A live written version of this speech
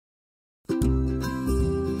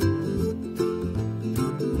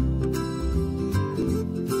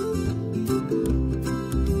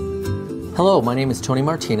Hello, my name is Tony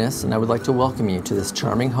Martinez, and I would like to welcome you to this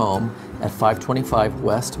charming home at 525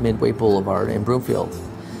 West Midway Boulevard in Broomfield.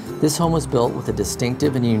 This home was built with a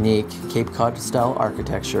distinctive and unique Cape Cod style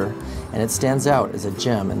architecture, and it stands out as a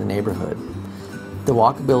gem in the neighborhood. The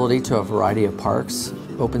walkability to a variety of parks,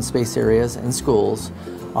 open space areas, and schools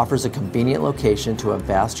offers a convenient location to a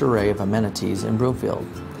vast array of amenities in Broomfield.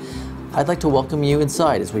 I'd like to welcome you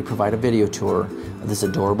inside as we provide a video tour of this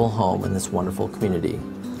adorable home in this wonderful community.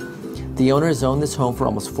 The owner has owned this home for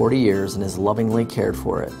almost 40 years and has lovingly cared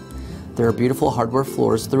for it. There are beautiful hardwood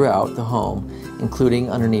floors throughout the home,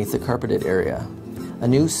 including underneath the carpeted area. A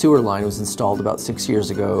new sewer line was installed about 6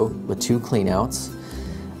 years ago with 2 cleanouts.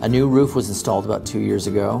 A new roof was installed about 2 years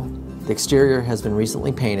ago. The exterior has been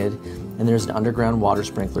recently painted, and there's an underground water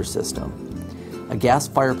sprinkler system. A gas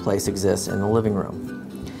fireplace exists in the living room.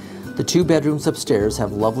 The 2 bedrooms upstairs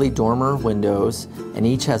have lovely dormer windows, and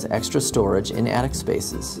each has extra storage in attic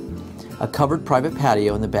spaces. A covered private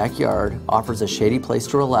patio in the backyard offers a shady place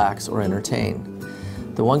to relax or entertain.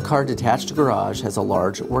 The 1-car detached garage has a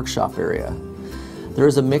large workshop area. There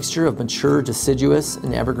is a mixture of mature deciduous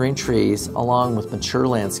and evergreen trees along with mature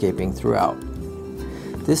landscaping throughout.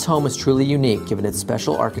 This home is truly unique given its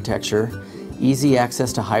special architecture, easy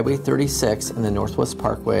access to Highway 36 and the Northwest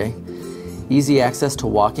Parkway, easy access to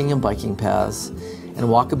walking and biking paths, and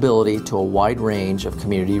walkability to a wide range of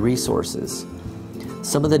community resources.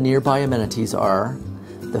 Some of the nearby amenities are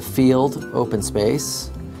the Field Open Space,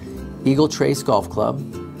 Eagle Trace Golf Club,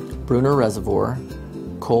 Bruner Reservoir,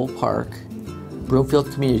 Cole Park,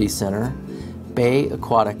 Broomfield Community Center, Bay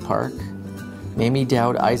Aquatic Park, Mamie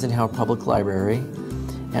Dowd Eisenhower Public Library,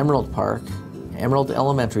 Emerald Park, Emerald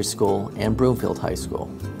Elementary School, and Broomfield High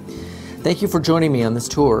School. Thank you for joining me on this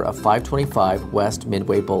tour of 525 West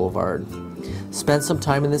Midway Boulevard. Spend some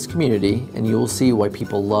time in this community and you will see why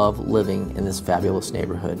people love living in this fabulous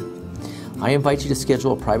neighborhood. I invite you to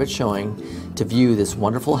schedule a private showing to view this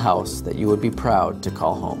wonderful house that you would be proud to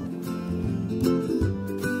call home.